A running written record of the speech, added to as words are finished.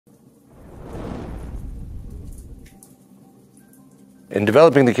In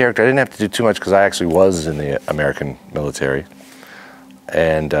developing the character, I didn't have to do too much because I actually was in the American military.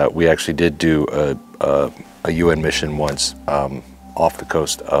 And we actually did do a UN mission once off the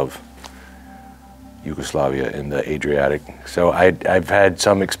coast of Yugoslavia in the Adriatic. So I've had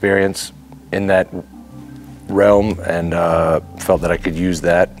some experience in that realm and felt that I could use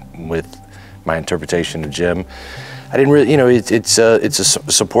that with my interpretation of Jim. I didn't really, you know, it's a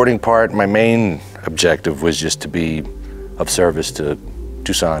supporting part. My main objective was just to be of service to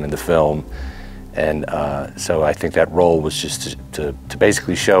Dusan in the film. And so I think that role was just to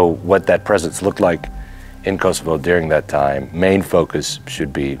basically show what that presence looked like in Kosovo during that time. Main focus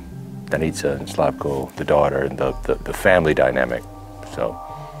should be Danica and Slavko, the daughter, and the family dynamic. So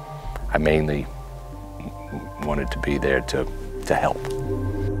I mainly wanted to be there to help.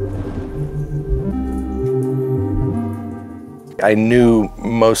 I knew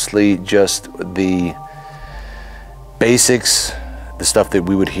mostly just the basics, the stuff that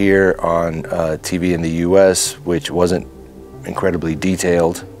we would hear on TV in the US, which wasn't incredibly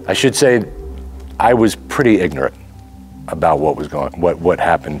detailed. I should say I was pretty ignorant about what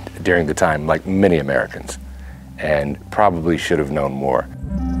happened during the time, like many Americans, and probably should have known more.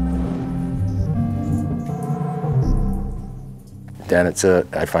 Danica,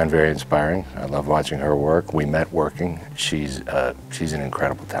 I find very inspiring. I love watching her work. We met working. She's an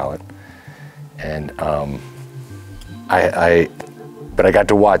incredible talent, and but I got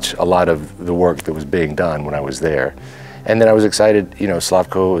to watch a lot of the work that was being done when I was there, and then I was excited. You know,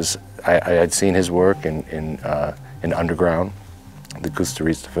 Slavko was. I had seen his work in Underground, the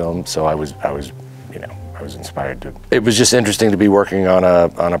Gustarista film, so I was inspired to. It was just interesting to be working on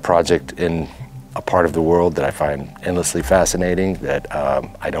a project in a part of the world that I find endlessly fascinating, that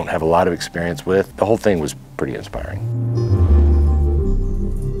I don't have a lot of experience with. The whole thing was pretty inspiring.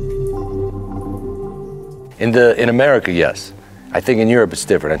 In America, yes. I think in Europe it's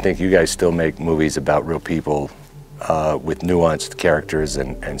different. I think you guys still make movies about real people with nuanced characters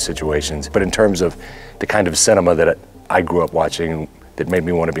and situations. But in terms of the kind of cinema that I grew up watching that made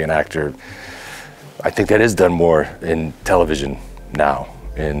me want to be an actor, I think that is done more in television now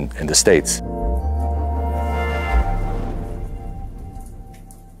in the States.